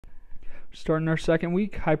Starting our second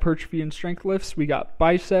week, hypertrophy and strength lifts. We got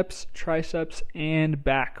biceps, triceps, and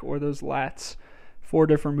back, or those lats. 4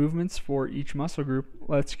 different movements for each muscle group.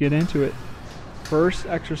 Let's get into it. First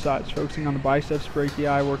exercise, focusing on the biceps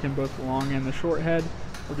brachii, working both the long and the short head.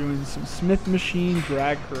 We're doing some Smith machine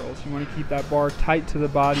drag curls. You want to keep that bar tight to the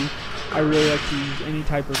body. I really like to use any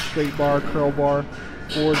type of straight bar, curl bar,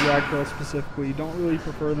 or drag curls specifically. You don't really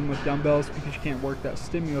prefer them with dumbbells because you can't work that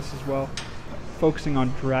stimulus as well. Focusing on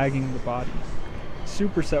dragging the body.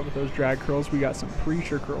 Superset with those drag curls, we got some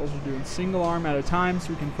preacher curls. We're doing single arm at a time so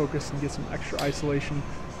we can focus and get some extra isolation.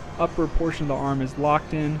 Upper portion of the arm is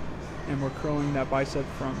locked in, and we're curling that bicep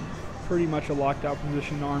from pretty much a locked out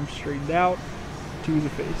position, the arm straightened out to the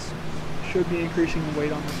face. Should be increasing the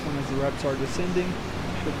weight on this one as the reps are descending.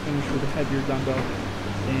 Should finish with a heavier dumbbell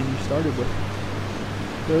than you started with.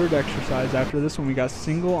 Third exercise, after this one we got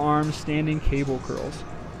single arm standing cable curls.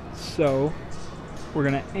 So we're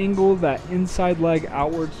going to angle that inside leg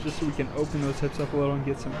outwards just so we can open those hips up a little and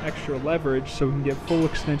get some extra leverage so we can get full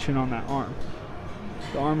extension on that arm.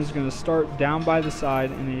 The arm is going to start down by the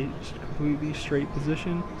side in a completely straight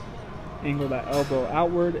position. Angle that elbow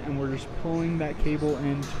outward, and we're just pulling that cable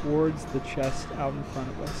in towards the chest out in front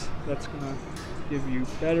of us. That's going to give you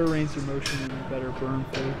better range of motion and a better burn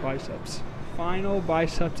for the biceps. Final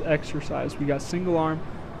biceps exercise, we got single arm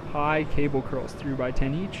high cable curls,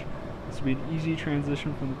 3x10 each. This will be an easy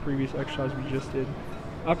transition from the previous exercise we just did.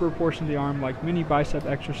 Upper portion of the arm, like mini bicep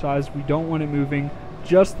exercise, we don't want it moving.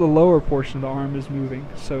 Just the lower portion of the arm is moving.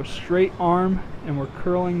 So straight arm, and we're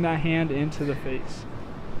curling that hand into the face.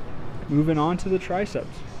 Moving on to the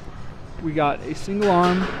triceps. We got a single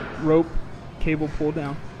arm rope cable pull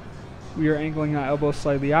down. We are angling that elbow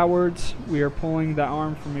slightly outwards. We are pulling that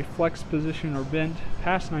arm from a flexed position or bent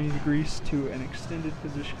past 90 degrees to an extended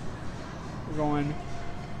position. We're going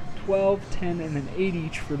 12, 10, and then 8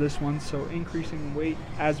 each for this one, so increasing weight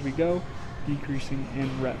as we go, decreasing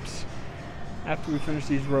in reps. After we finish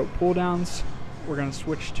these rope pull downs, we're going to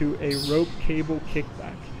switch to a rope cable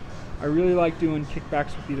kickback. I really like doing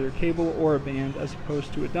kickbacks with either a cable or a band as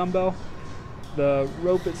opposed to a dumbbell. The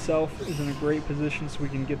rope itself is in a great position so we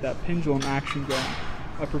can get that pendulum action going.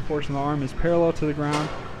 Upper portion of the arm is parallel to the ground.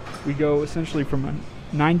 We go essentially from a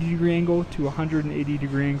 90-degree angle to a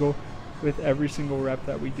 180-degree angle with every single rep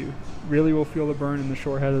that we do. Really will feel the burn in the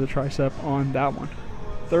short head of the tricep on that one.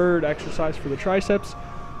 Third exercise for the triceps,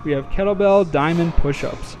 we have kettlebell diamond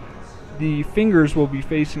push-ups. The fingers will be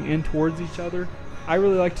facing in towards each other. I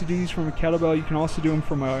really like to do these from a kettlebell. You can also do them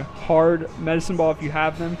from a hard medicine ball if you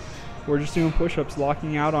have them. We're just doing push-ups,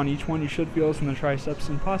 locking out on each one. You should feel this in the triceps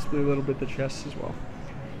and possibly a little bit the chest as well.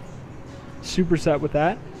 Superset with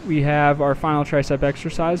that, we have our final tricep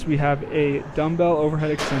exercise. We have a dumbbell overhead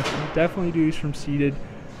extension. Definitely do these from seated.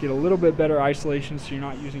 Get a little bit better isolation so you're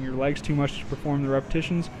not using your legs too much to perform the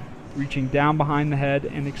repetitions. Reaching down behind the head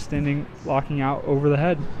and extending, locking out over the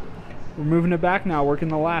head. We're moving it back now, working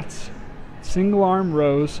the lats. Single arm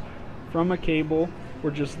rows from a cable. We're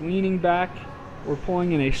just leaning back. We're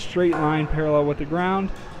pulling in a straight line parallel with the ground,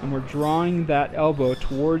 and we're drawing that elbow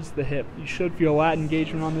towards the hip. You should feel lat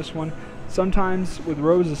engagement on this one. Sometimes with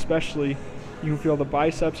rows especially, you can feel the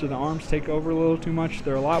biceps or the arms take over a little too much.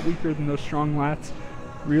 They're a lot weaker than those strong lats.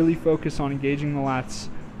 Really focus on engaging the lats.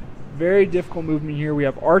 Very difficult movement here. We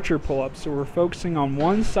have archer pull-ups, so we're focusing on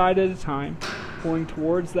one side at a time, pulling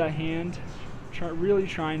towards that hand, really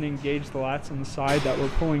trying to engage the lats on the side that we're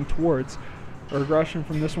pulling towards. Our regression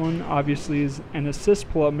from this one obviously is an assist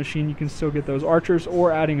pull-up machine. You can still get those archers,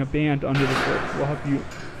 or adding a band under the foot will help you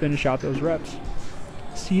finish out those reps.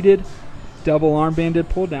 Seated double arm banded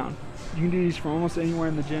pull down. You can do these from almost anywhere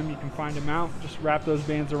in the gym. You can find them out. Just wrap those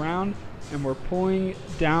bands around, and we're pulling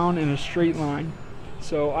down in a straight line.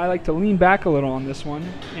 So I like to lean back a little on this one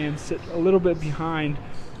and sit a little bit behind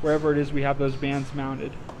wherever it is we have those bands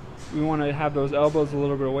mounted. We want to have those elbows a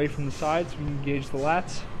little bit away from the sides so we can engage the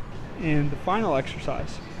lats. And the final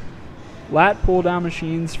exercise, lat pull down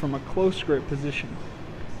machines from a close grip position.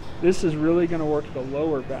 This is really going to work the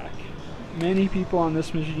lower back. Many people on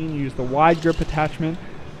this machine use the wide grip attachment.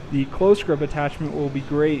 The close grip attachment will be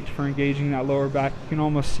great for engaging that lower back. You can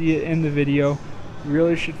almost see it in the video. You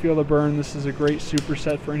really should feel the burn. This is a great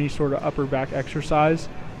superset for any sort of upper back exercise,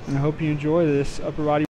 and I hope you enjoy this upper body